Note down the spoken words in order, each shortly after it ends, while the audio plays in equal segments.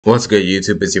What's good,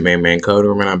 YouTube? It's your main man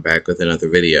Godot, and I'm back with another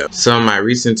video. So in my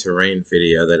recent terrain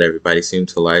video that everybody seemed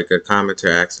to like, a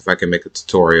commenter asked if I could make a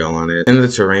tutorial on it. In the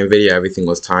terrain video, everything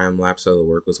was time-lapse, so the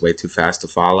work was way too fast to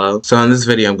follow. So in this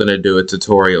video, I'm going to do it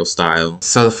tutorial style.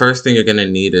 So the first thing you're going to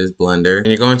need is Blender, and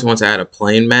you're going to want to add a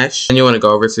plane mesh, and you want to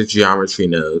go over to geometry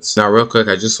nodes. Now real quick,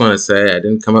 I just want to say I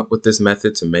didn't come up with this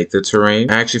method to make the terrain.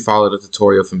 I actually followed a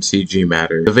tutorial from CG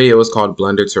Matter. The video was called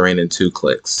Blender Terrain in 2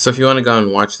 clicks. So if you want to go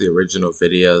and watch the original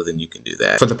video, then you can do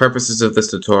that. For the purposes of this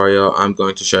tutorial, I'm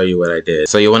going to show you what I did.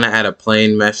 So you want to add a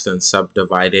plane mesh, then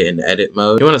subdivide it in edit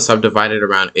mode. You want to subdivide it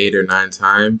around 8 or 9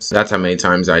 times. That's how many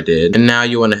times I did. And now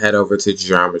you want to head over to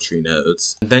geometry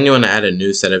nodes. And then you want to add a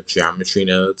new set of geometry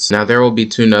nodes. Now there will be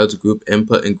 2 nodes, group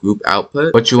input and group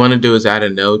output. What you want to do is add a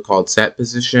node called set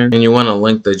position, and you want to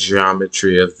link the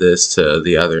geometry of this to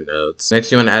the other nodes.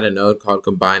 Next, you want to add a node called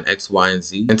combine x, y, and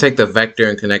z, and take the vector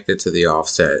and connect it to the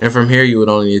offset. And from here, you would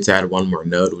only need to add one more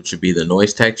node, which would be the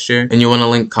noise texture, and you want to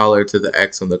link color to the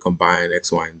x on the combine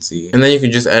x, y, and z. And then you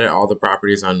can just edit all the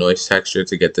properties on noise texture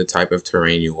to get the type of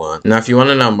terrain you want. Now if you want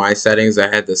to know my settings,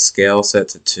 I had the scale set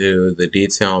to 2, the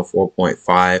detail on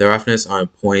 4.5, the roughness on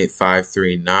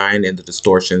 0.539, and the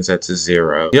distortion set to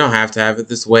 0. You don't have to have it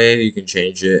this way, you can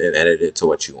change it and edit it to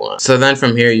what you want. So then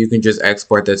from here you can just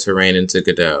export the terrain into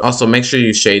Godot. Also make sure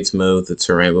you shade smooth the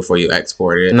terrain before you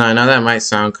export it. Now I know that might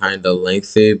sound kind of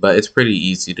lengthy, but it's pretty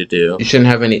easy to do. You shouldn't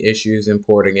have any issues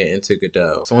importing it into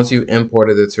Godot. So once you've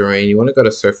imported the terrain, you want to go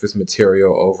to surface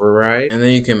material override, and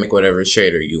then you can make whatever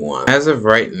shader you want. As of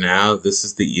right now, this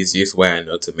is the easiest way I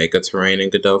know to make a terrain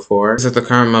in Godot 4. Because at the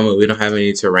current moment, we don't have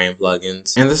any terrain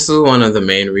plugins. And this is one of the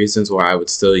main reasons why I would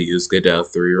still use Godot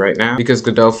 3 right now, because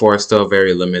Godot 4 is still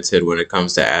very limited when it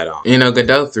comes to add-ons. You know,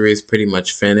 Godot 3 is pretty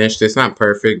much finished. It's not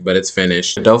perfect, but it's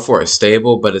finished. Godot 4 is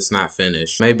stable, but it's not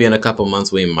finished. Maybe in a couple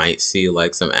months, we might see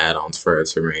like some add-ons for a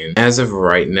terrain. As of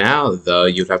right now, though,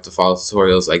 you'd have to follow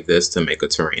tutorials like this to make a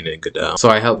terrain in Godot. So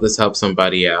I hope this helps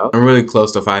somebody out. I'm really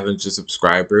close to 500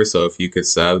 subscribers, so if you could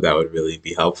sub, that would really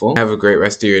be helpful. Have a great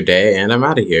rest of your day, and I'm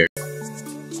out of here.